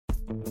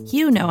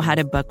You know how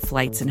to book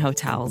flights and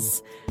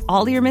hotels.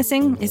 All you're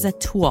missing is a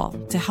tool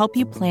to help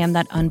you plan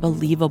that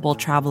unbelievable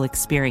travel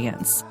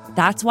experience.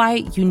 That's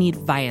why you need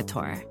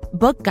Viator.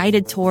 Book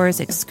guided tours,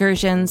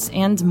 excursions,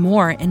 and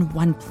more in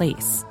one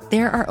place.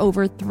 There are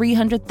over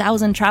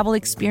 300,000 travel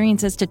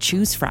experiences to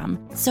choose from,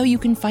 so you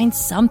can find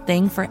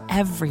something for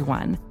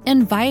everyone.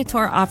 And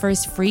Viator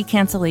offers free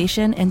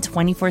cancellation and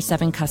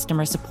 24/7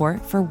 customer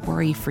support for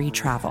worry-free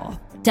travel.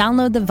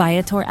 Download the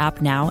Viator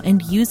app now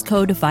and use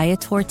code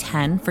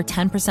Viator10 for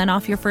 10%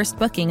 off your first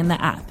booking in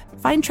the app.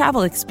 Find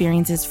travel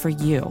experiences for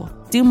you.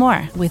 Do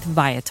more with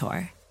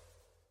Viator.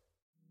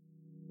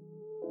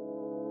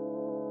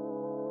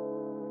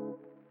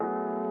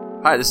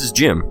 Hi, this is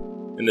Jim.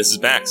 And this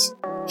is Max.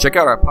 Check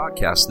out our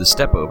podcast, The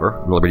Step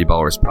Over, the Liberty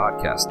Ballers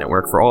Podcast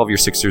Network, for all of your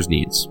Sixers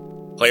needs.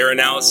 Player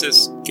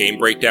analysis, game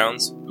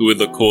breakdowns, who would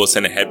look coolest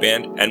in a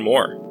headband, and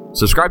more.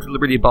 Subscribe to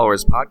Liberty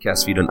Ballers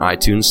podcast feed on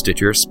iTunes,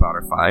 Stitcher,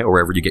 Spotify, or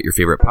wherever you get your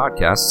favorite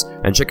podcasts,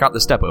 and check out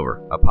The Step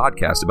Over, a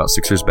podcast about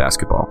Sixers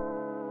basketball.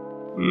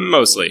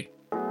 Mostly.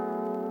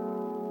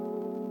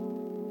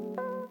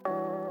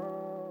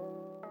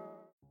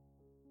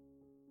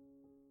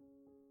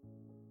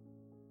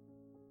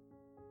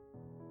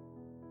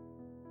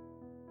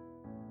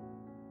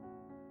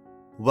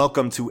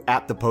 Welcome to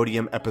At the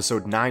Podium,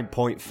 episode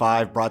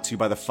 9.5, brought to you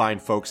by the fine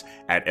folks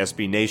at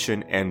SB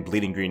Nation and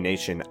Bleeding Green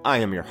Nation. I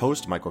am your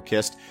host, Michael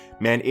Kist.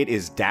 Man, it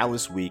is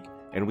Dallas week,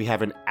 and we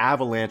have an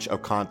avalanche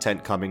of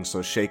content coming,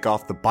 so shake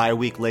off the bye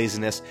week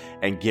laziness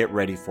and get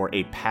ready for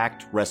a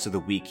packed rest of the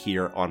week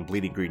here on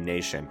Bleeding Green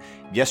Nation.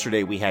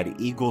 Yesterday, we had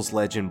Eagles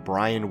legend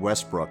Brian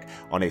Westbrook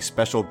on a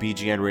special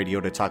BGN radio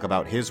to talk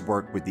about his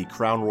work with the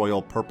Crown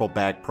Royal Purple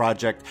Bag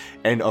Project,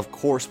 and of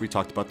course, we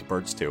talked about the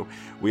birds too.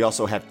 We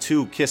also have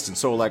two Kist and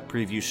Solak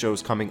preview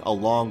shows coming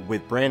along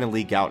with Brandon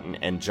Lee Gouton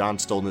and John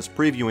Stolness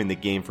previewing the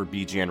game for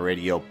BGN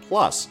Radio.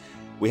 Plus,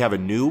 we have a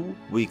new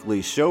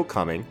weekly show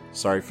coming.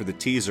 Sorry for the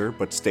teaser,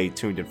 but stay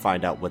tuned and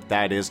find out what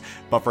that is.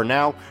 But for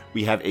now,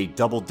 we have a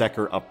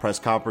double-decker of press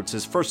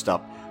conferences. First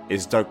up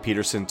is Doug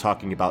Peterson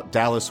talking about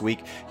Dallas week.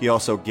 He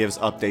also gives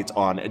updates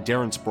on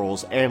Darren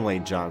Sproles and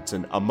Lane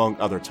Johnson, among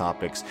other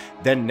topics.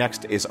 Then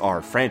next is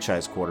our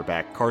franchise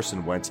quarterback,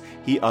 Carson Wentz.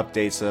 He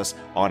updates us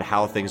on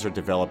how things are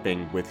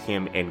developing with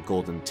him and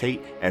Golden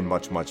Tate and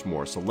much, much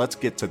more. So let's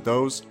get to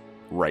those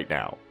right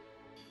now.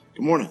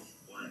 Good morning.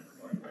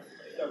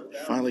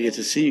 Finally get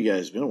to see you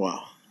guys. It's been a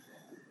while.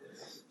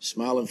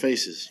 Smiling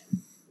faces.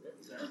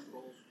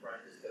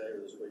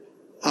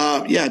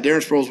 Yeah,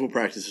 Darren Sproles will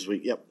practice this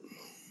week. Yep.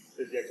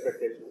 Is the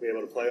expectation to be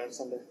able to play on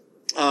Sunday?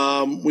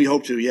 We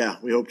hope to, yeah.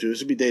 We hope to.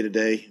 This will be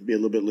day-to-day. Be a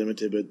little bit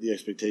limited, but the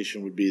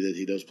expectation would be that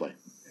he does play.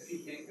 If he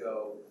can't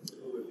go,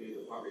 who would be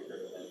the primary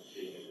quarterback?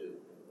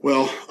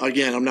 Well,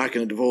 again, I'm not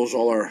going to divulge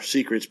all our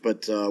secrets,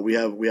 but we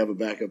have a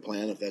backup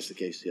plan if that's the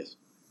case, yes.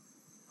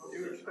 Do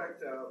you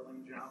expect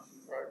Lane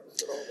Johnson to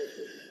practice at all this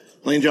week?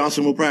 Lane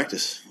Johnson will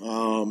practice.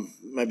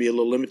 Might be a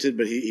little limited,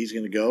 but he's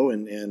going to go,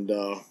 and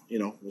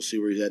we'll see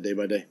where he's at day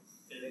by day.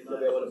 Will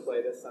be able to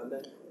play this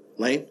Sunday?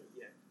 Lane?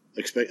 Yeah.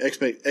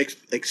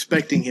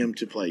 Expecting him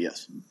to play,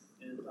 yes.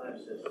 In time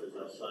since the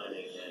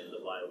signing and the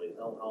bye week,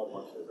 how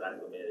much has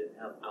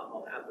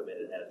how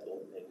acclimated has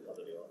Golden Tate come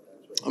to the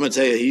offense? I'm going to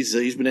tell you,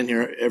 he's been in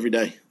here every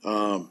day.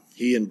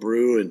 He and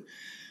Brew and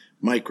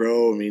Mike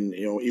Rowe,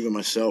 even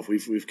myself,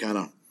 we've kind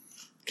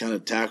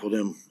of tackled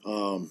him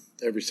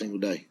every single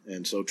day,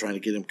 and so trying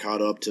to get him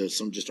caught up to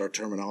just our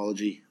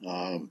terminology,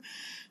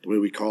 the way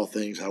we call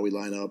things, how we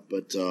line up.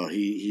 But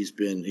he's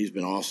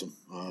been awesome.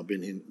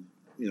 Been in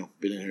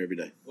here every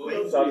day.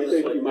 So I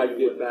think you might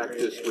get back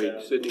this week.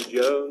 Sidney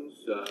Jones,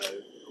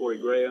 Corey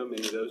Graham,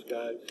 any of those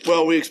guys?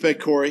 Well, we expect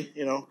Corey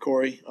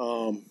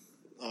to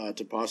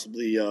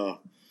possibly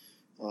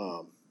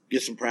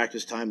get some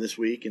practice time this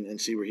week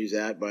and see where he's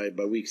at by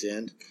week's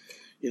end.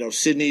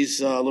 Sidney's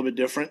a little bit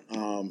different.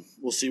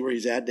 We'll see where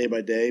he's at day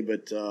by day,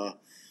 but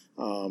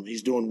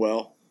he's doing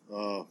well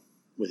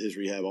with his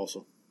rehab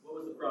also.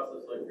 What was the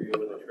process like for you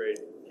when the trade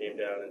came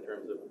down in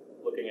terms of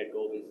looking at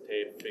Golden's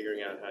tape,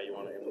 figuring out how you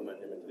want to implement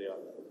him into the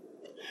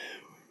offense?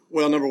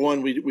 Well, number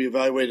one, we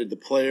evaluated the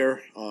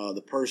player,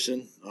 the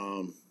person,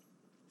 and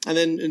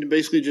then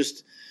basically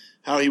just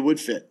how he would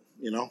fit.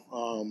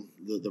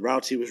 The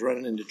routes he was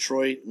running in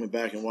Detroit. Went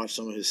back and watched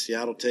some of his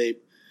Seattle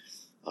tape.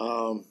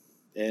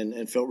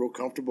 And felt real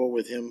comfortable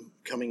with him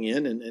coming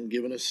in and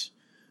giving us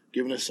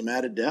some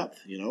added depth,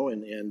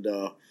 and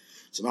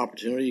it's an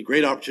opportunity,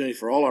 great opportunity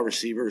for all our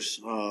receivers,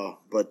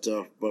 but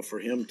for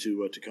him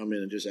to come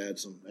in and just add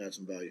some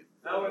value.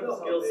 How are the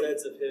skill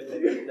sets of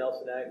him and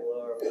Nelson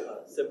Aguilar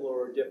similar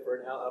or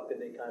different? How can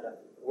they kind of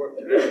work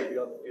together to be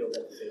on the field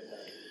at the same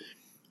time?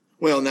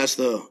 Well, and that's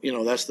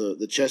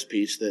the chess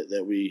piece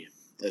that we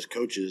as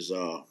coaches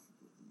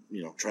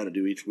try to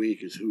do each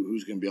week is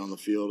who's going to be on the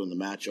field and the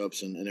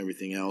matchups and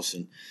everything else.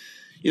 And,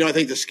 I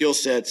think the skill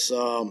sets,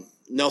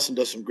 Nelson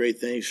does some great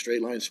things,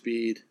 straight line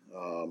speed,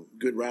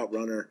 good route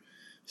runner,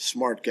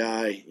 smart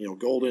guy.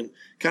 Golden,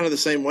 kind of the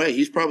same way.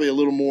 He's probably a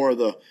little more of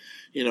the,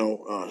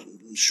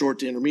 short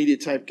to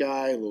intermediate type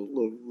guy, a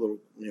little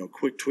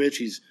quick twitch.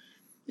 He's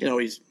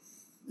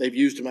they've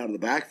used him out of the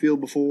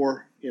backfield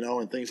before,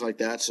 and things like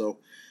that. So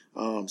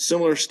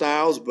similar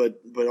styles,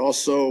 but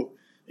also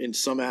in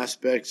some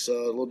aspects a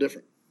little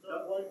different.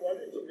 Why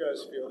did you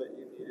guys feel that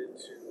you needed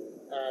to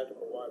add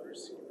a wide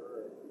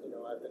receiver,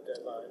 at the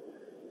deadline?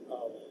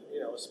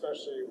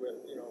 Especially with,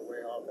 way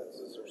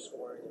offenses are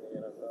scoring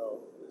in the NFL.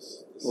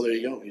 Well, there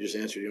you go. You just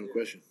answered your own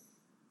question.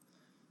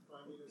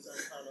 I mean, is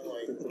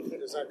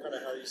that kind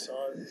of how you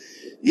saw it?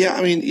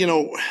 Yeah,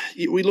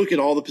 we look at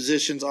all the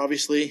positions,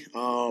 obviously.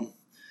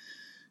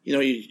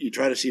 You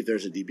try to see if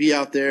there's a DB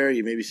out there.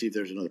 You maybe see if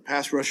there's another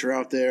pass rusher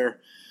out there.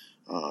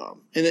 And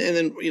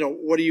then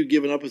what are you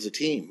giving up as a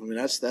team? I mean,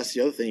 that's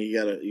the other thing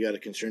you gotta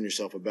concern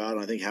yourself about.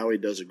 And I think Howie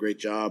does a great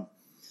job.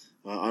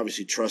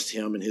 Obviously, trust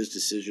him and his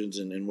decisions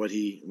and what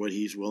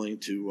he's willing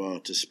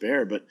to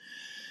spare. But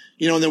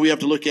and then we have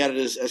to look at it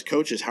as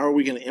coaches. How are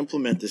we going to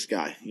implement this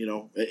guy?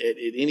 At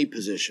any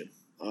position.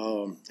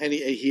 And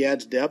he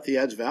adds depth. He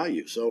adds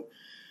value. So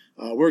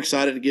we're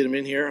excited to get him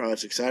in here.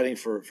 It's exciting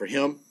for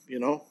him. A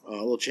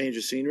little change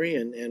of scenery,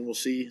 and we'll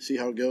see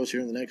how it goes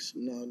here in the next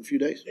few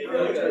days. What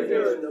are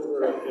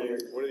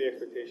the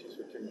expectations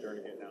for Tim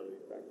Jernigan now that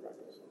he's back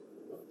practice?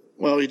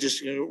 Well,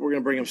 we're going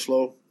to bring him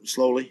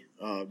slowly,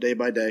 day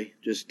by day.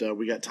 Just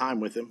we got time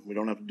with him. We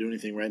don't have to do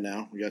anything right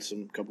now. We got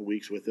some couple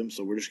weeks with him,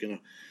 so we're just going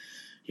to,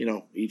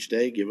 each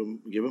day give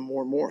him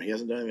more and more. He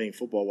hasn't done anything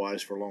football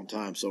wise for a long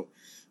time, so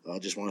I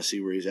just want to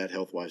see where he's at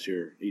health wise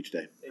here each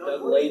day. Hey,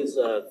 Doug, Lane's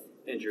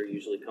injury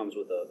usually comes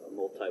with a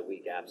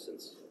multi-week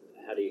absence.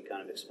 How do you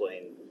kind of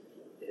explain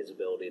his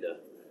ability to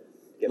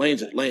get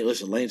Lane's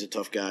a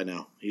tough guy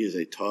now. He is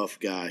a tough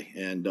guy,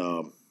 and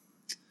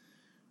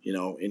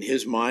in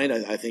his mind,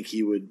 I think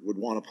he would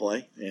want to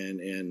play,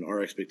 and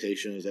our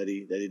expectation is that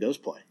he does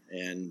play.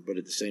 But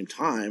at the same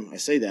time, I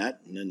say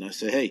that, and then I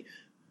say, hey,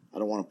 I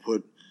don't want to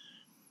put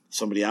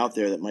somebody out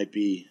there that might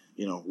be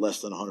less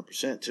than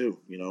 100% too.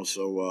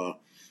 So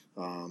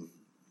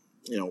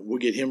we'll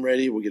get him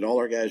ready. We'll get all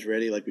our guys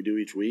ready like we do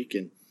each week,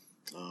 and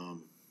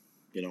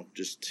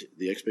just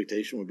the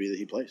expectation would be that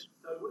he plays.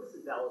 What does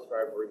the Dallas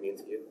rivalry mean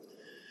to you?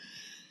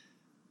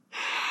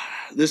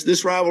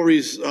 This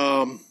rivalry's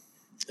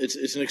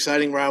it's an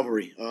exciting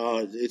rivalry.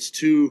 It's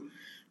two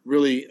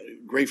really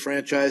great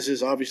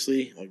franchises,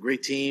 obviously,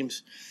 great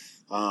teams.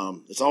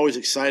 It's always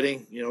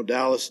exciting,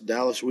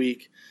 Dallas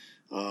week.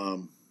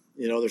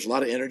 There's a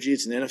lot of energy.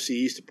 It's an NFC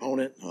East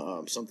opponent,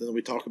 something that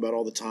we talk about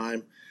all the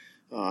time.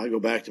 I go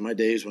back to my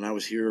days when I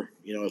was here,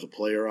 as a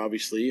player,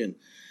 obviously, and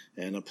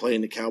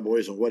playing the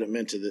Cowboys and what it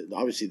meant to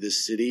obviously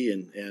this city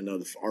and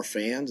our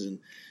fans,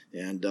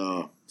 and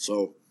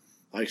so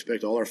I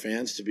expect all our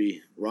fans to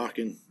be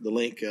rocking the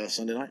link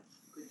Sunday night.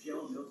 Could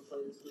Jalen Mills play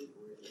this week,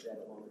 or is that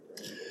a longer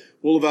term?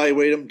 We'll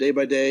evaluate him day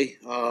by day.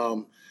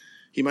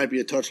 He might be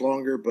a touch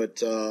longer, but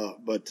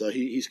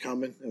he's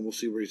coming, and we'll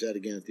see where he's at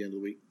again at the end of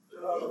the week.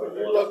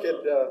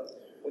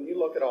 When you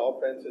look at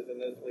offenses in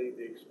this league,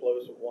 the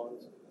explosive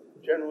ones,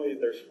 generally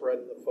they're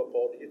spreading the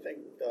football. Do you think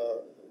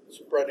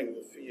spreading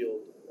the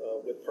field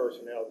with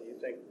personnel, do you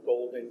think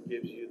Golden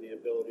gives you the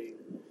ability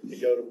to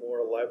go to more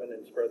 11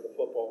 and spread the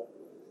football,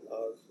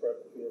 spread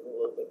the field a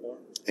little bit more?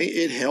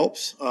 It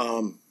helps,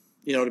 to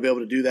be able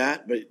to do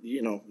that, but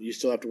you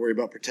still have to worry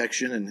about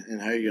protection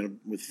and how you're going to,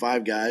 with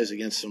five guys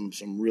against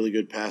some really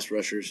good pass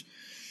rushers.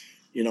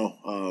 We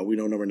know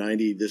number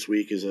 90 this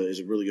week is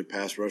a really good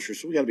pass rusher,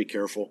 so we got to be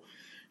careful,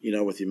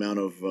 with the amount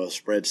of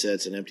spread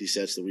sets and empty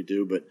sets that we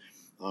do. But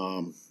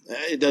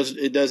it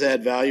does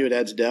add value. It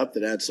adds depth.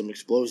 It adds some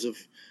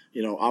explosive,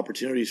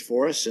 opportunities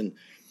for us. And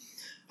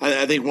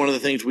I think one of the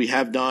things we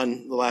have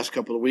done the last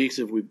couple of weeks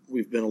is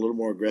we've been a little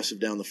more aggressive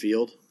down the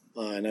field,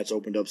 and that's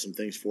opened up some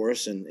things for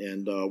us. And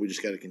we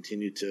just got to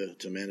continue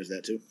to manage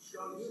that too.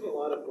 Sean, you have a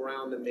lot of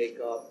ground to make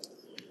up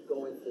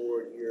going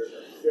forward here.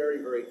 A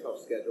very, very tough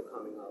schedule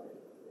coming up.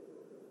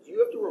 Do you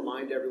have to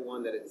remind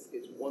everyone that it's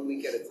 1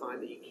 week at a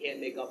time, that you can't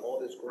make up all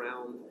this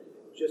ground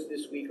just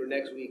this week or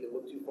next week and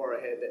look too far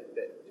ahead,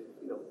 that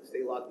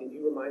stay locked in? Do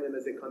you remind them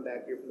as they come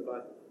back here from the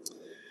bye?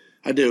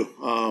 I do.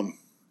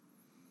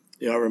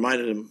 I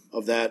reminded them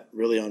of that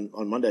really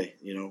on Monday.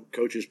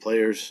 Coaches,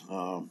 players,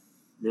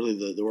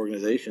 really the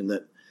organization,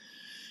 that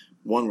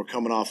one, we're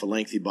coming off a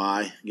lengthy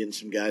bye, getting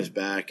some guys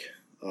back,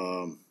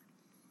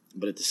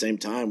 but at the same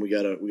time we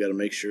gotta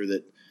make sure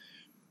that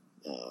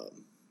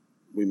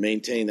we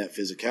maintain that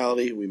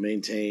physicality, we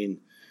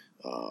maintain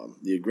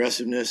the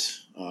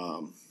aggressiveness.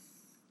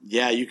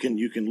 You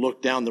can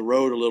look down the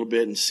road a little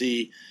bit and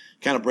see,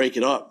 kind of break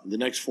it up the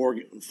next four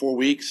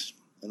weeks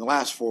and the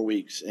last 4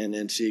 weeks,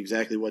 and see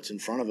exactly what's in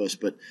front of us.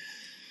 But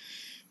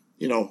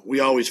we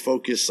always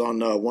focus on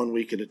 1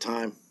 week at a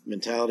time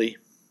mentality.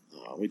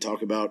 We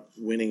talk about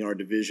winning our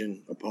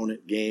division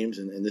opponent games,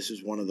 and this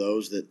is one of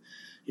those that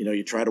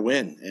you try to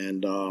win.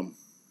 And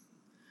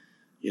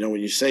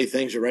when you say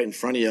things are right in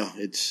front of you,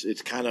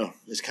 it's kind of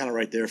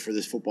right there for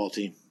this football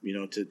team,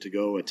 to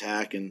go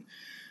attack and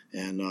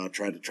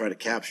try to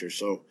capture.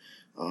 So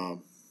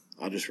I'll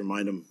just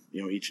remind them,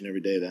 each and every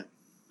day of that.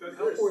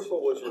 How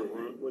forceful was your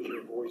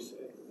voice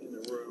in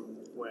the room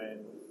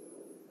when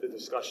the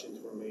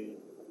discussions were made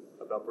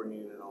about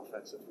bringing in an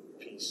offensive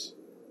piece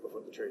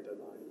before the trade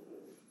deadline?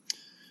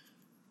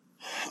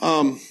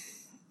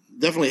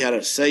 Definitely had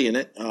a say in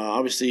it.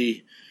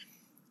 Obviously,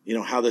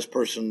 how this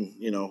person,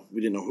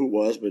 we didn't know who it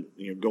was, but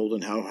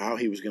Golden, how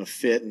he was going to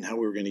fit and how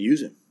we were going to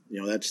use him.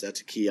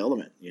 That's a key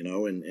element.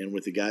 And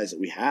with the guys that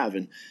we have,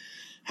 and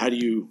how do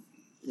you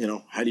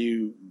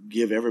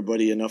give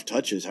everybody enough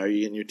touches? How are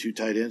you getting your two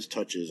tight ends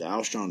touches,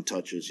 Alshon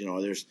touches?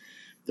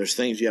 There's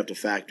things you have to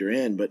factor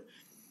in, but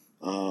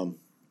I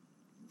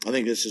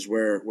think this is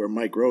where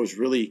Mike Rose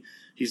really,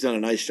 he's done a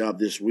nice job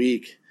this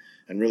week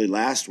and really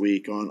last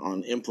week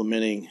on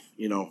implementing,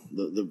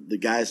 the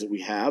guys that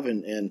we have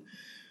and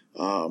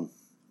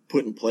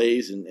putting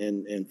plays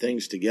and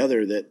things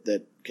together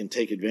that can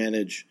take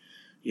advantage,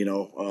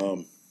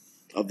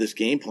 of this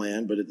game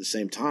plan, but at the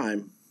same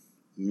time,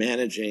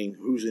 managing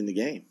who's in the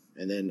game.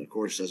 And then, of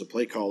course, as a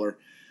play caller,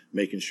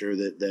 making sure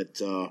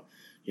that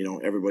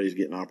everybody's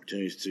getting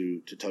opportunities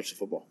to touch the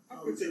football. I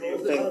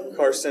think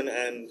Carson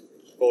and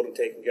Golden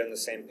Tate can get on the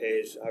same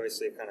page.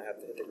 Obviously, kind of have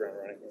to hit the ground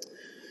running.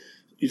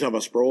 You talking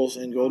about Sproles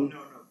and Golden? No,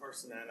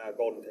 Carson and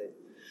Golden Tate.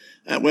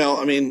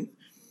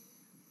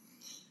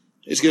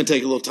 It's going to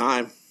take a little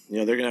time.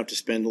 They're going to have to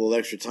spend a little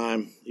extra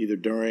time either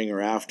during or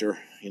after,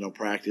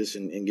 practice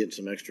and get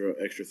some extra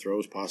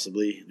throws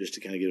possibly just to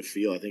kind of get a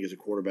feel. I think as a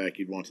quarterback,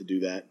 you'd want to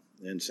do that.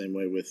 And same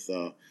way with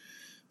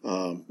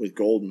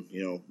Golden,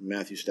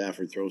 Matthew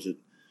Stafford throws it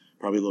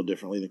probably a little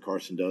differently than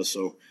Carson does.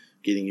 So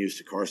getting used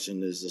to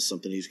Carson is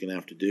something he's going to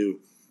have to do.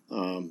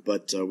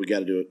 But we got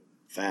to do it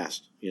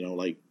fast,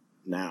 like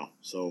now.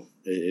 So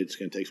it's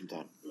going to take some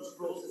time.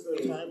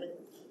 Timing?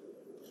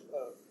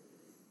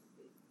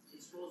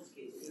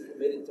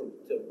 Committed to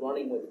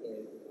running with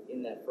him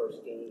in that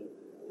first game.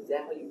 Is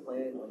that how you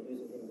plan on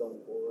using him going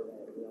forward,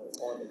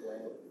 on the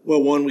ground?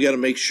 Well, one, we got to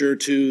make sure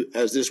too,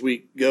 as this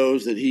week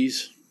goes, that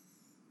he's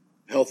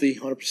healthy,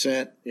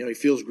 100%. He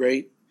feels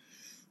great.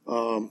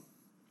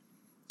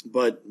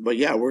 But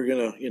yeah, we're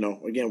gonna,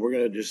 we're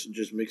gonna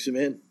just mix him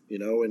in,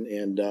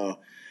 and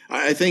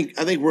I think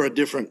we're a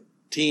different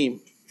team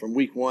from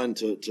week one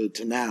to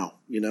now.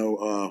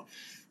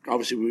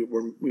 Obviously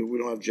we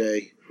don't have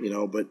Jay,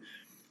 but.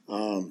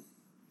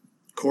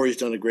 Corey's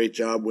done a great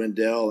job,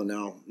 Wendell, and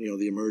now,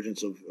 the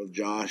emergence of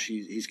Josh.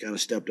 He's kind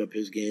of stepped up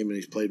his game, and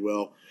he's played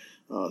well,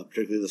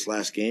 particularly this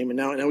last game. And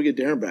now we get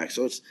Darren back.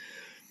 So it's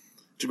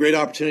a great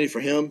opportunity for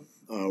him.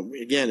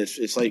 Again,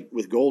 it's like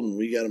with Golden,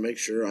 I got to make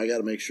sure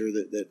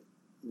that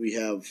we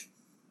have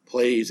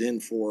plays in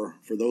for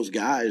those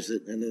guys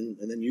and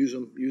then use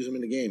them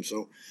in the game.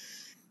 So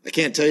I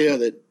can't tell you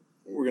that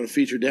we're going to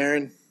feature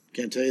Darren.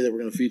 Can't tell you that we're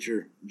going to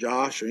feature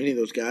Josh or any of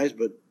those guys,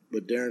 but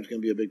Darren's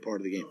going to be a big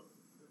part of the game.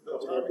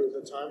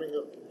 The timing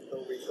of the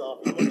week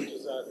off, how much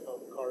does that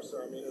help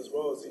Carson? As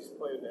well as he's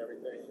played and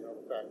everything,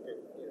 the fact that,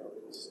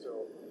 it's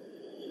still,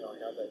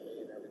 had that knee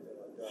and everything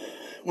like that.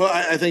 Well,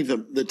 I think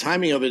the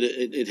timing of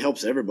it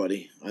helps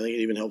everybody. I think it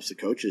even helps the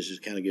coaches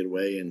just kind of get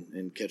away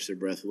and catch their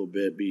breath a little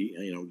bit,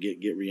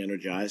 get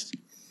re-energized.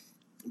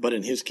 But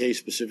in his case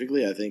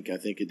specifically, I think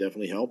it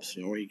definitely helps.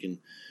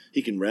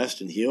 He can rest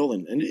and heal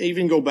and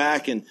even go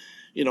back and,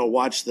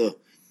 watch the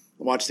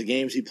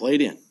games he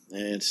played in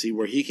and see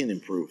where he can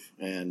improve.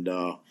 And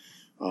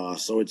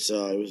so it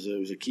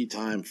was a key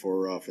time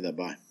for that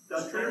bye.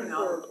 Turning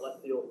now to a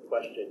left field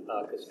question,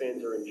 because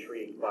fans are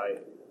intrigued by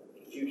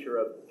the future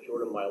of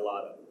Jordan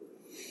Mailata.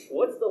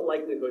 What's the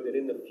likelihood that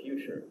in the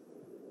future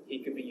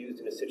he could be used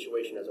in a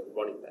situation as a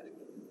running back?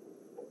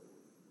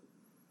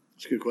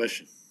 That's a good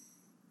question.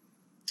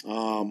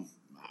 I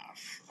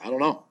don't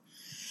know.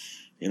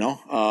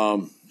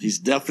 He's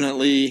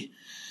definitely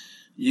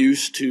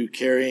used to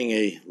carrying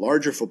a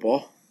larger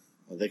football.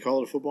 They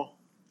call it a football?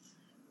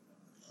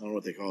 I don't know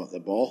what they call it,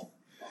 that ball.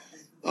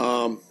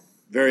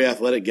 Very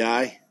athletic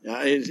guy.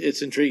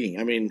 It's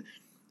intriguing.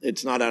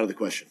 It's not out of the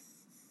question.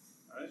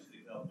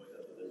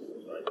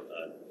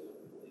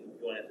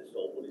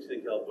 What do you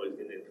think Cowboys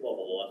can then 12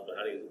 a loss, but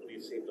what do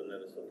you see from them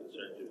that's so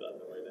concerned you about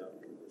them right now?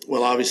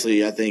 Well,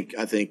 obviously, I think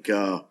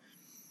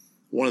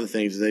one of the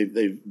things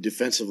they've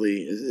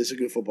defensively is a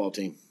good football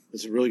team.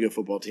 It's a really good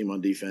football team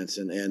on defense,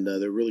 and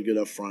they're really good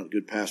up front,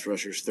 good pass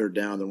rushers. Third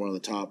down, they're one of the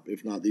top,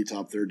 if not the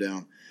top third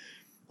down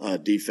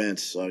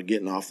defense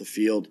getting off the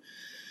field.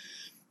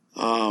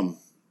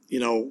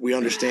 We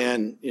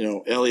understand,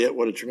 Elliott,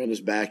 what a tremendous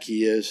back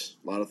he is.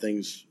 A lot of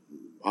things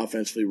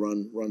offensively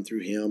run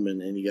through him,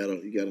 and you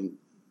gotta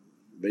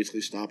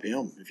basically stop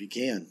him if you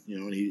can.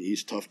 And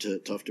he's tough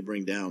to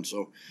bring down.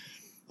 So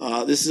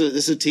this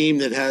is a team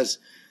that has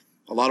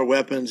a lot of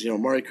weapons.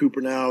 Amari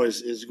Cooper now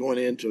is going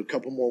into a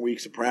couple more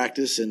weeks of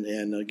practice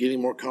and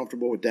getting more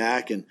comfortable with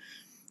Dak. And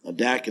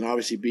Dak can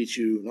obviously beat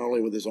you not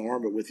only with his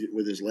arm but with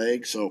his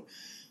legs. So,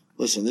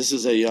 listen, this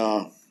is a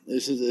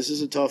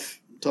tough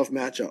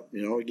matchup.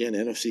 Again,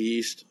 NFC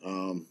East,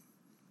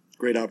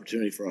 great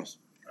opportunity for us.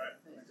 All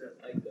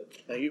right.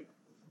 Thank you.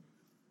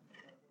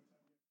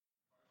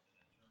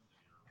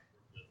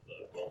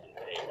 Golden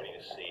Tate, what do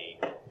you see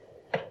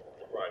the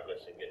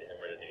progress in getting him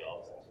ready to the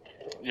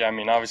offense? Yeah,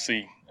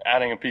 obviously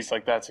adding a piece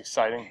like that's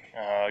exciting.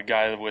 A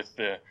guy with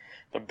the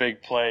the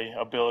big play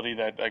ability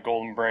that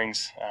Golden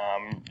brings.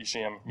 You see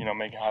him,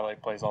 making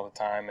highlight plays all the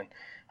time, and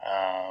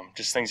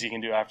just things he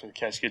can do after the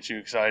catch gets you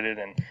excited.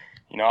 And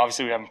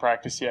obviously we haven't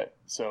practiced yet,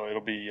 so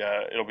it'll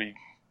be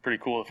pretty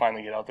cool to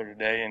finally get out there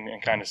today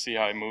and kind of see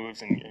how he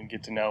moves and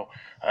get to know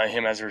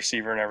him as a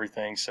receiver and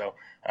everything. So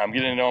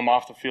getting to know him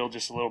off the field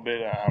just a little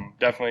bit. I'm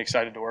definitely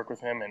excited to work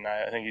with him, and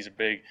I think he's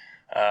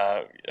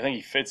I think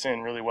he fits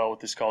in really well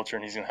with this culture,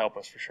 and he's going to help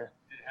us for sure.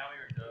 Did Howie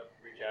or Doug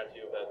reach out to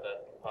you about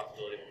that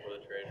possibility before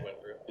the trade went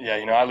through? Yeah,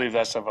 I leave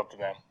that stuff up to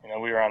them.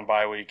 We were on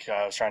bye week.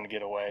 I was trying to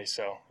get away,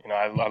 so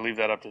I leave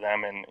that up to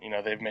them, and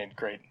they've made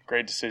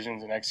great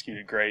decisions and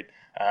executed great.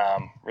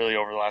 Really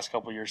over the last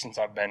couple of years since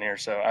I've been here,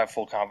 so I have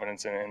full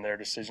confidence in their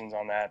decisions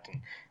on that,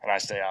 and I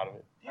stay out of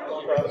it. Do you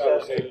have a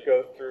process to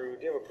go through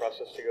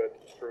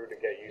to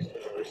get used to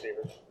the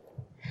receiver?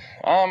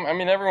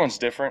 Everyone's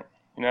different.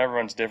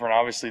 Everyone's different.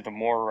 Obviously, the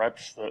more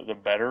reps, the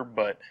better.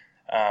 But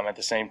at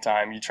the same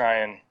time, you try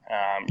and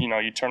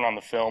you turn on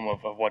the film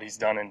of what he's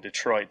done in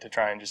Detroit to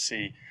try and just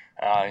see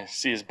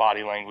his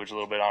body language a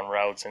little bit on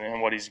routes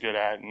and what he's good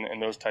at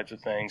and those types of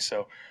things.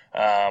 So,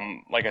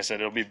 like I said,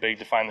 it'll be big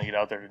to finally get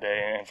out there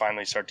today and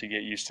finally start to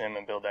get used to him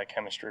and build that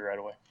chemistry right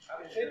away.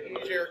 How did you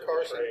Jared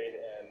Carson?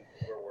 And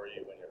where were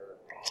you when you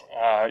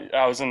heard?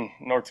 I was in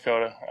North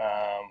Dakota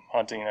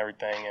hunting and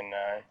everything,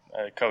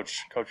 and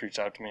coach reached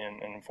out to me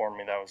and informed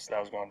me that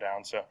was going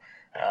down. So,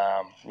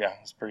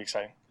 it's pretty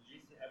exciting.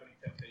 Did you have any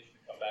temptation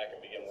to come back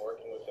and begin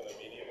working with him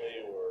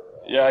immediately,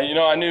 or?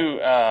 Yeah, I knew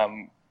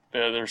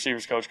the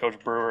receivers coach, Coach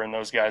Brewer, and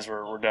those guys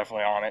were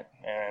definitely on it,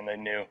 and they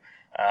knew.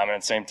 And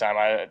at the same time,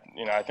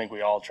 I think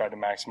we all tried to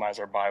maximize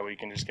our bye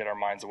week and just get our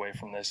minds away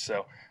from this.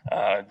 So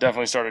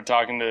definitely started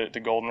talking to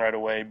Golden right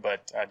away,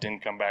 but I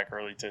didn't come back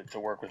early to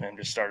work with him.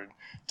 Just started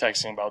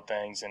texting about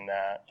things and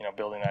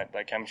building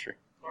that chemistry.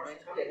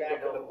 Coming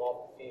back on him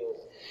off the field,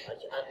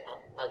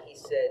 he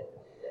said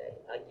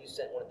you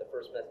sent one of the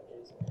first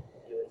messages.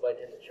 You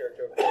invited him to church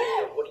over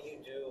there. What do you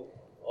do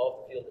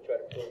off the field to try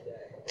to build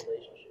that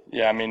relationship?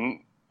 Yeah,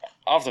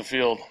 off the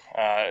field,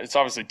 it's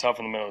obviously tough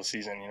in the middle of the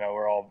season.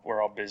 We're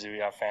all busy. We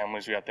got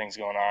families. We got things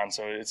going on.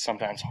 So it's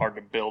sometimes hard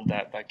to build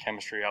that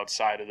chemistry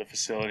outside of the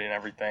facility and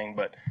everything.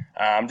 But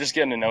just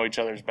getting to know each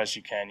other as best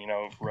you can.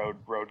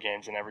 Road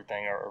games and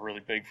everything are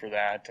really big for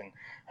that.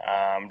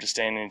 And just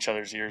staying in each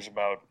other's ears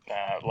about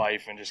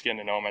life and just getting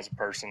to know him as a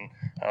person.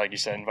 Like you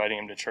said, inviting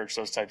him to church,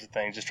 those types of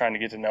things. Just trying to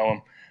get to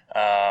know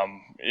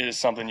him is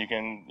something you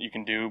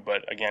can do.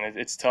 But again,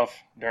 it's tough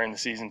during the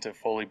season to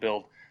fully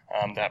build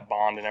that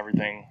bond and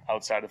everything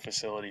outside of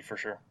facility for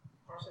sure.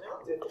 Carson,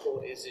 how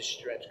difficult is this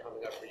stretch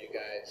coming up for you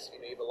guys?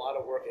 You have a lot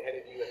of work ahead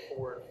of you at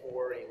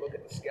 4-4, and you look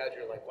at the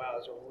schedule like, wow,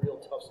 there's a real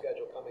tough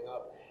schedule coming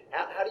up.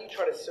 How do you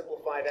try to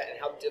simplify that, and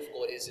how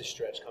difficult is this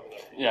stretch coming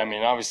up for you?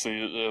 Yeah, obviously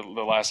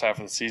the last half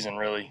of the season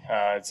really,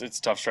 it's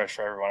a tough stretch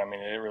for everyone.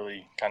 It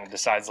really kind of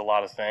decides a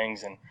lot of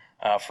things, and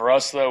for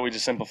us though, we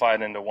just simplify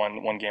it into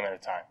one game at a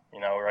time.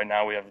 Right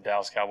now we have the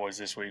Dallas Cowboys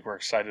this week. We're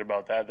excited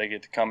about that. They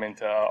get to come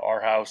into our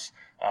house.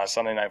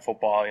 Sunday Night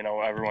Football,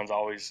 everyone's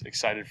always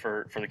excited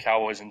for the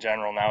Cowboys in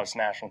general. Now it's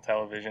national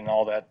television,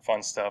 all that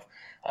fun stuff.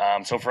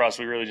 So for us,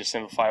 we really just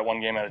simplify it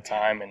one game at a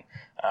time, and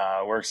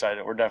we're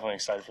excited. We're definitely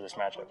excited for this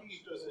matchup. What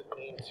does it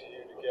mean to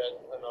you to get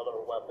another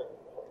weapon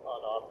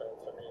on offense?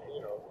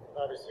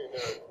 Obviously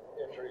there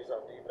are injuries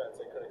on defense.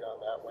 They could have gone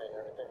that way and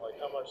everything.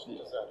 How much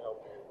does that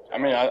help you?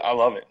 I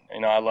love it.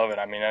 I love it.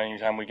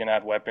 Anytime we can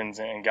add weapons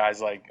and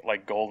guys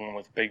like Golden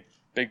with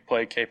big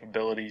play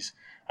capabilities,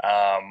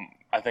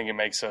 I think it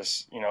makes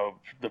us,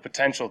 the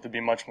potential to be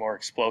much more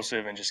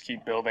explosive and just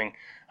keep building,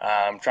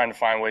 trying to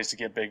find ways to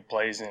get big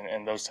plays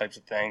and those types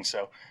of things.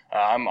 So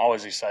I'm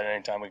always excited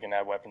anytime we can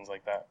add weapons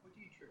like that. What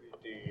do you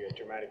attribute the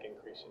dramatic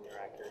increase in your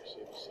accuracy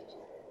this season?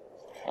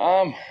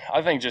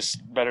 I think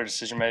just better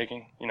decision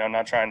making,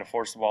 not trying to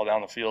force the ball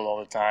down the field all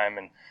the time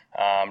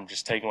and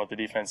just taking what the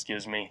defense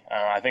gives me.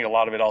 I think a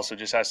lot of it also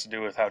just has to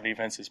do with how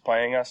defense is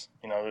playing us.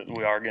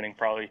 We are getting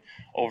probably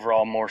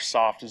overall more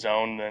soft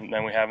zone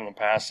than we have in the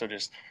past, so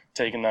just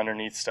taking the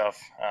underneath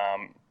stuff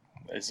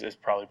is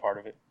probably part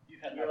of it.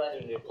 You've had the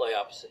opportunity to play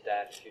opposite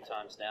Dak a few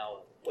times now.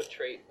 What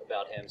trait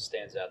about him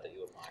stands out that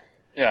you admire?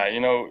 Yeah,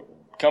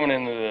 coming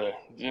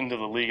into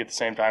the league at the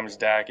same time as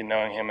Dak and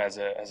knowing him as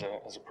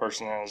a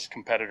person and as a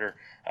competitor,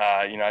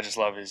 I just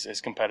love his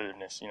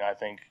competitiveness. I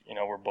think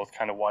we're both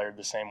kind of wired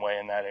the same way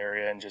in that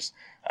area, and just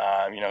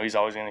he's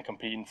always going to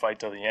compete and fight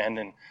till the end,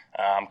 and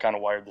I'm kind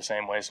of wired the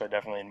same way, so I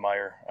definitely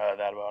admire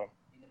that about him.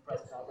 In the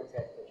press conference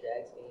after the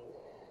Jags game,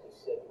 you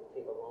said you would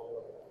take a long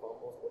look at the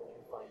fumbles. What did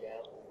you find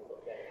out when you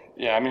looked at it?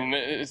 Yeah,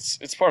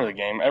 it's part of the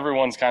game.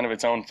 Everyone's kind of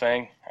its own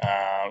thing.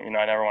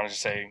 I never want to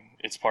just say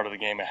it's part of the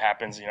game. It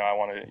happens. I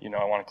want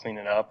to clean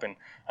it up, and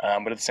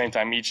but at the same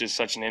time, each is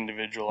such an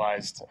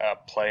individualized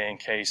play and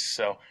case.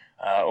 So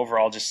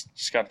overall, just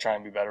got to try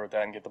and be better with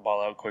that and get the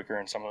ball out quicker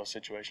in some of those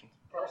situations.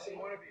 Carson,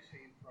 what have you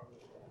seen from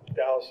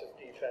Dallas'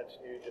 defense,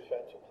 new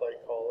defensive play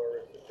caller?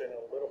 Has it been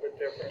a little bit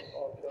different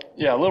on film?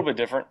 Yeah, a little bit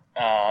different.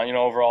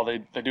 Overall,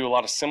 they do a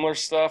lot of similar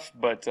stuff,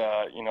 but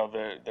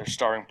their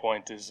starting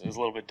point is a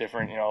little bit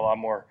different. A lot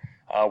more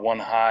one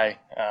high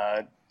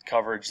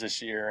coverage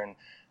this year, and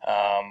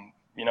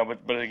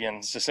but again,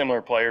 it's just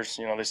similar players.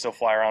 They still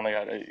fly around. They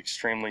got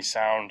extremely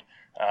sound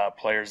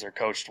players. They're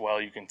coached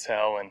well, you can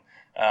tell, and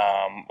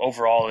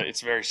overall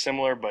it's very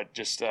similar, but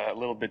just a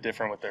little bit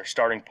different with their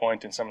starting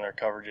point and some of their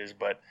coverages.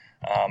 But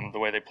the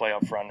way they play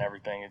up front and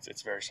everything,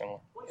 it's very similar.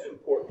 What's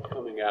important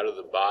coming out of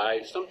the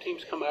bye? Some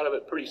teams come out of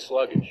it pretty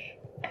sluggish.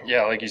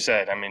 Yeah, like you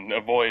said,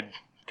 avoid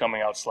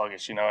coming out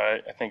sluggish. I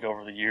think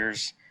over the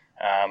years,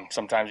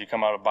 sometimes you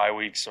come out of bye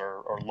weeks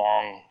or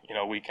long,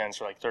 weekends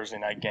for like Thursday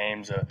night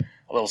games, a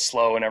little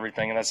slow and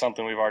everything, and that's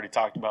something we've already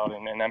talked about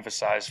and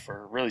emphasized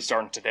for really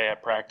starting today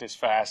at practice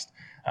fast,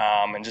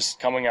 and just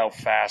coming out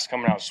fast,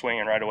 coming out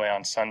swinging right away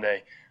on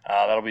Sunday.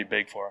 That'll be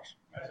big for us.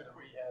 We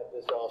had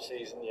this off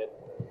season, you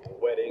had a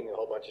wedding, a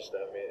whole bunch of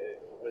stuff.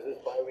 Was this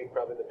bye week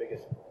probably the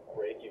biggest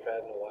break you've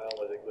had in a while?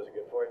 Was it good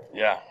for you?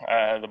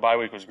 Yeah, the bye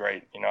week was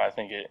great. I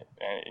think it,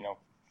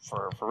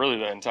 for really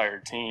the entire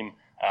team,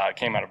 it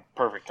came at a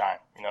perfect time.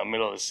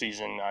 Middle of the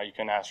season, you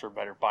couldn't ask for a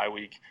better bye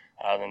week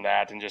than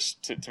that, and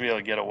just to be able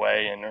to get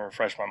away and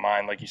refresh my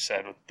mind, like you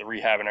said, with the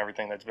rehab and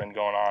everything that's been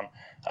going on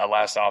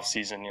last off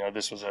season.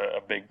 This was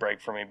a big break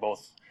for me,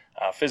 both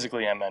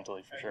physically and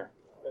mentally, for sure.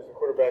 As a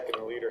quarterback and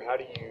a leader, how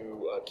do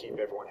you keep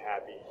everyone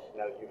happy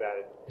now that you've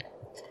added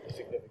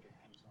significant?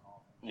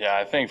 Yeah,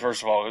 I think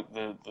first of all,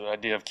 the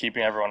idea of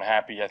keeping everyone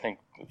happy, I think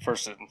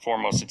first and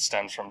foremost it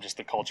stems from just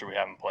the culture we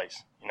have in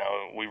place.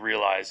 We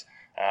realize,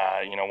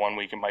 1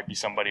 week it might be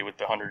somebody with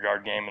the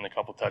 100-yard game and a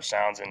couple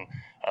touchdowns, and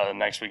the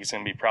next week it's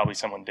going to be probably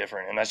someone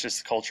different. And that's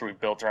just the culture we've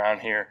built around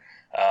here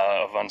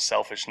of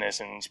unselfishness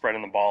and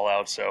spreading the ball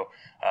out. So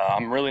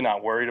I'm really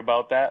not worried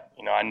about that.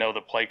 I know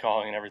the play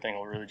calling and everything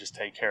will really just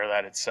take care of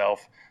that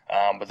itself.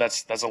 But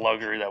that's a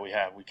luxury that we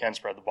have. We can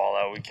spread the ball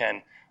out. We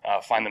can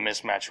find the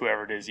mismatch,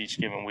 whoever it is, each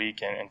given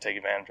week and take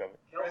advantage of it.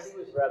 Kelsey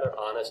was rather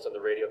honest on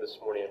the radio this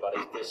morning about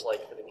his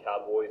dislike for the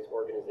Cowboys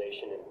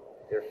organization and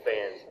their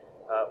fans.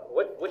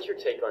 What's your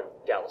take on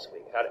Dallas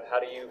week? How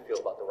do you feel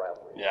about the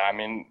rivalry? Yeah,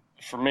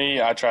 for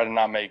me, I try to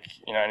not make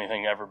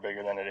anything ever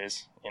bigger than it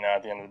is.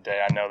 At the end of the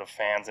day, I know the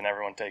fans and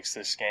everyone takes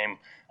this game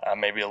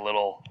maybe a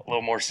little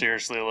more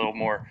seriously, a little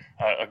more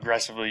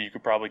aggressively, you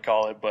could probably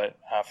call it. But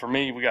for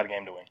me, we got a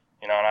game to win.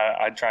 And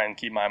I try and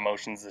keep my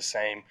emotions the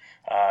same.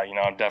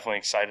 I'm definitely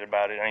excited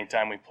about it.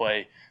 Anytime we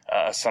play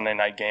a Sunday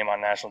night game on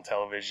national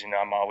television,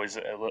 I'm always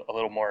a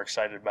little more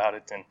excited about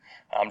it. And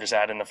I'm just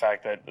adding the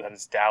fact that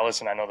it's Dallas,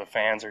 and I know the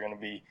fans are going to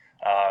be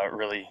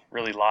really,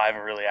 really live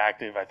and really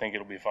active. I think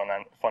it'll be a fun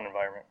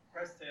environment.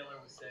 Press Taylor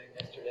was saying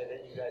yesterday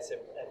that you guys have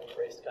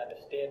embraced kind of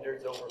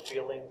standards over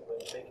feelings when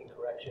making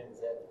corrections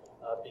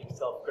and being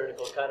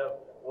self-critical. Kind of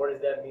what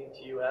does that mean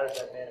to you? How does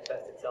that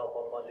manifest itself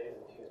on Mondays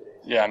and Tuesdays?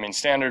 Yeah,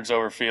 standards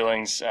over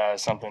feelings,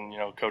 something,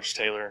 Coach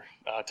Taylor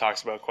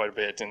talks about quite a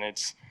bit, and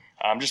it's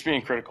just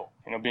being critical,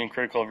 being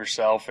critical of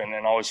yourself and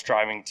always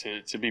striving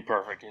to be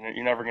perfect.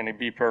 You're never going to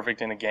be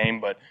perfect in a game,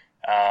 but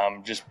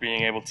just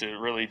being able to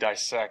really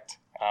dissect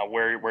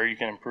where you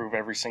can improve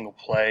every single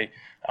play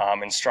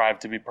and strive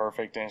to be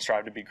perfect and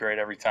strive to be great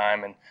every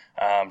time,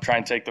 and try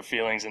and take the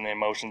feelings and the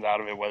emotions out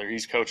of it, whether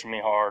he's coaching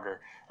me hard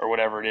or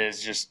whatever it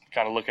is. Just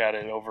kind of look at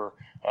it over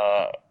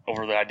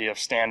the idea of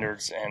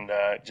standards and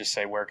just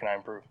say, where can I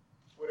improve?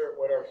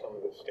 What are some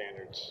of the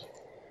standards?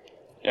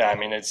 Yeah,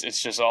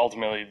 it's just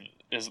ultimately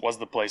was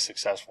the play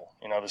successful?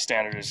 The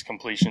standard is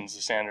completions.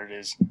 The standard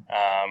is,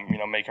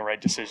 making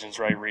right decisions,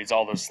 right reads,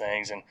 all those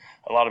things. And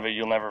a lot of it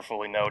you'll never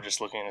fully know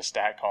just looking in a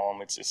stat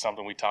column. It's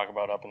something we talk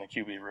about up in the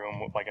QB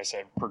room. Like I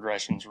said,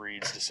 progressions,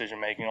 reads, decision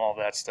making, all of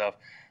that stuff,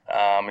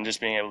 and just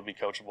being able to be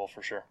coachable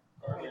for sure.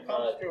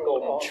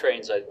 Golden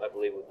trains, I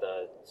believe, with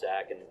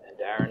Zach and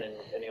Darren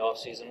in the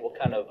offseason. What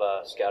kind of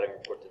scouting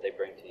report did they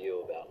bring to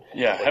you about?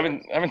 Yeah,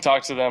 haven't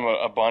talked to them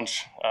a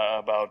bunch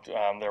about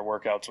their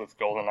workouts with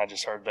Golden. I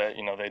just heard that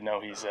they know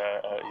he's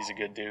a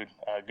good dude,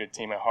 a good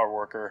team, a hard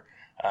worker,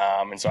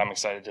 and so I'm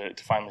excited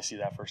to finally see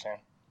that firsthand.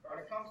 When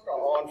it comes to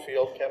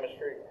on-field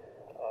chemistry,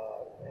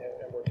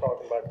 and we're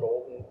talking about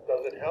Golden,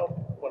 does it help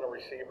when a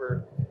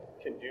receiver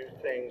can do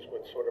things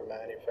with sort of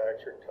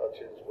manufactured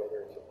touches,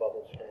 whether it's a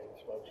bubble screen,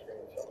 smoke screen,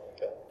 something like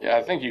that? Yeah,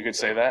 I think you could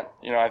say that.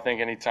 I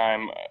think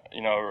anytime,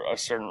 a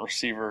certain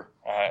receiver,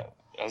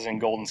 as in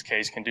Golden's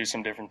case, can do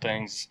some different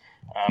things,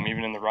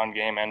 even in the run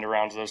game, end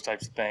arounds, those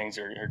types of things,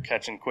 or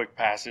catching quick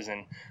passes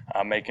and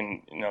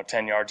making,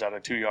 10 yards out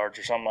of 2 yards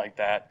or something like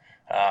that,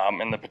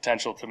 and the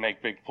potential to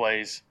make big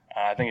plays.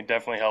 I think it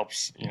definitely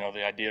helps,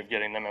 the idea of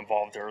getting them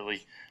involved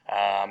early,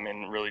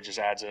 and really just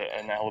adds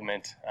an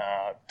element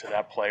to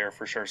that player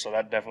for sure. So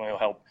that definitely will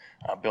help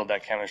build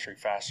that chemistry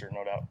faster,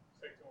 no doubt.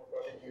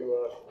 Did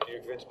you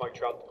convince Mike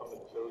Trout to come to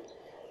the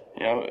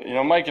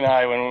Phillies? Mike and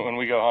I, when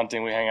we go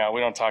hunting, we hang out.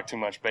 We don't talk too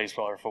much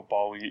baseball or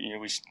football.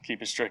 We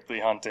keep it strictly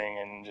hunting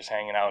and just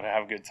hanging out and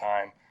have a good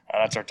time.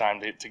 that's our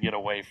time to get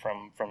away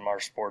from our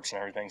sports and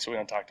everything. So we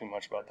don't talk too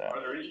much about that.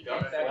 Are there any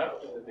ducks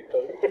left in the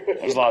Dakota?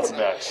 There's lots of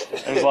ducks.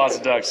 There's lots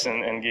of ducks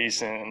and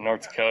geese in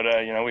North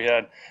Dakota. We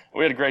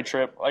had a great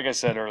trip. Like I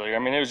said earlier, I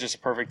mean, it was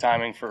just perfect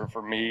timing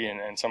for me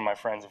and some of my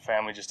friends and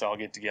family just to all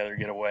get together,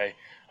 get away,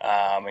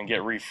 and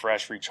get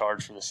refreshed,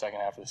 recharged for the second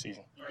half of the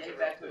season. Getting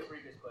back to a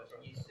previous question,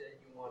 you said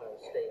you want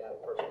to stay out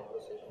of personal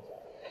decisions.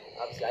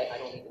 Obviously, I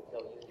don't need to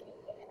tell you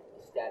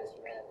the status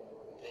you have in the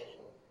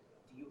organization.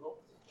 Do you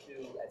hope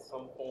to, at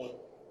some point,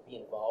 be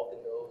involved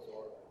in those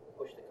or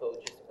push the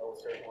coaches to go a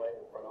certain way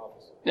in the front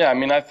office? Yeah, I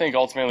mean, I think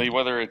ultimately,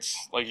 whether it's,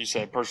 like you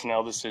said,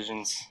 personnel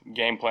decisions,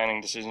 game planning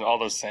decisions, all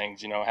those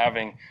things,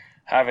 having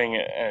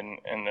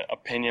an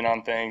opinion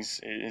on things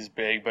is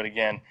big. But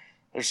again,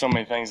 there's so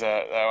many things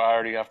that I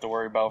already have to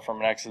worry about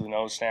from an X's and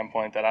O's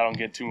standpoint that I don't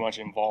get too much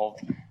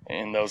involved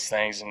in those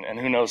things. And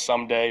who knows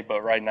someday,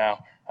 but right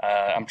now,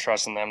 I'm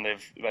trusting them.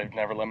 They've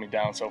never let me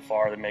down so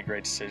far. They make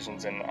great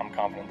decisions, and I'm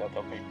confident that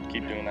they'll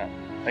keep doing that.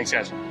 Thanks,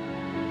 guys.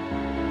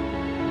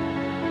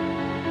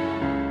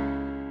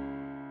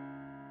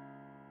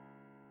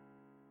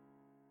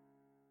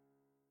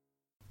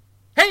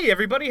 Hey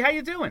everybody, how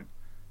you doing?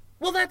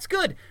 Well, that's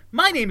good.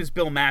 My name is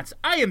Bill Matz.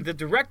 I am the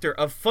director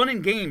of Fun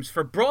and Games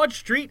for Broad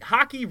Street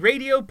Hockey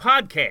Radio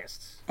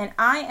Podcasts. And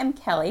I am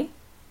Kelly,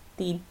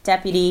 the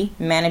deputy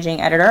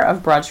managing editor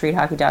of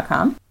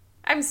BroadStreetHockey.com.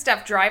 I'm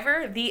Steph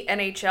Driver, the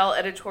NHL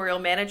editorial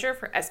manager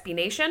for SB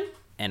Nation.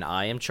 And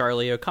I am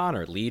Charlie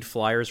O'Connor, lead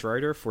Flyers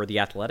writer for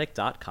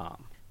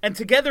TheAthletic.com. And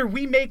together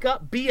we make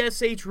up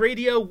BSH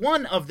Radio,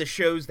 one of the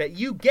shows that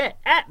you get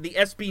at the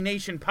SB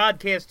Nation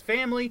podcast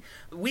family.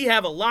 We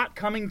have a lot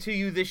coming to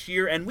you this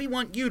year, and we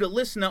want you to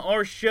listen to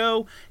our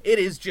show. It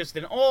is just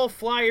an all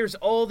Flyers,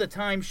 all the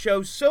time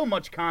show, so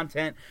much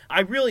content. I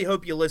really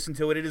hope you listen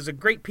to it. It is a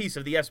great piece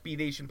of the SB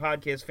Nation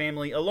podcast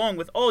family, along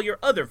with all your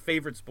other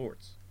favorite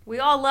sports. We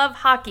all love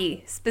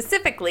hockey,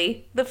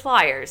 specifically the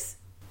Flyers.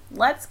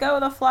 Let's go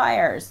the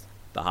Flyers.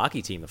 The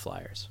hockey team, the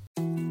Flyers.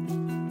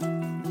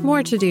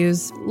 More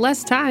to-dos,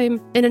 less time,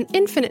 and an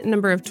infinite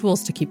number of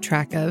tools to keep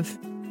track of.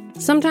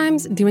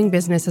 Sometimes doing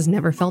business has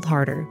never felt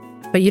harder,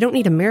 but you don't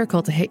need a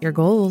miracle to hit your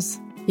goals.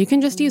 You can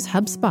just use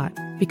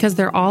HubSpot, because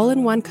their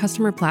all-in-one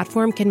customer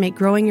platform can make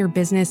growing your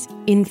business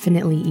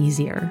infinitely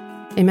easier.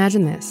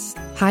 Imagine this: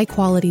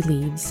 high-quality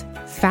leads,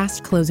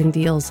 fast closing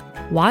deals,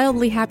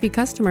 wildly happy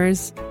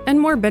customers, and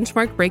more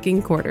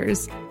benchmark-breaking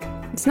quarters.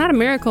 It's not a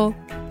miracle,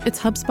 it's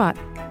HubSpot.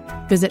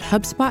 Visit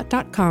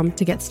HubSpot.com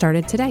to get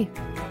started today.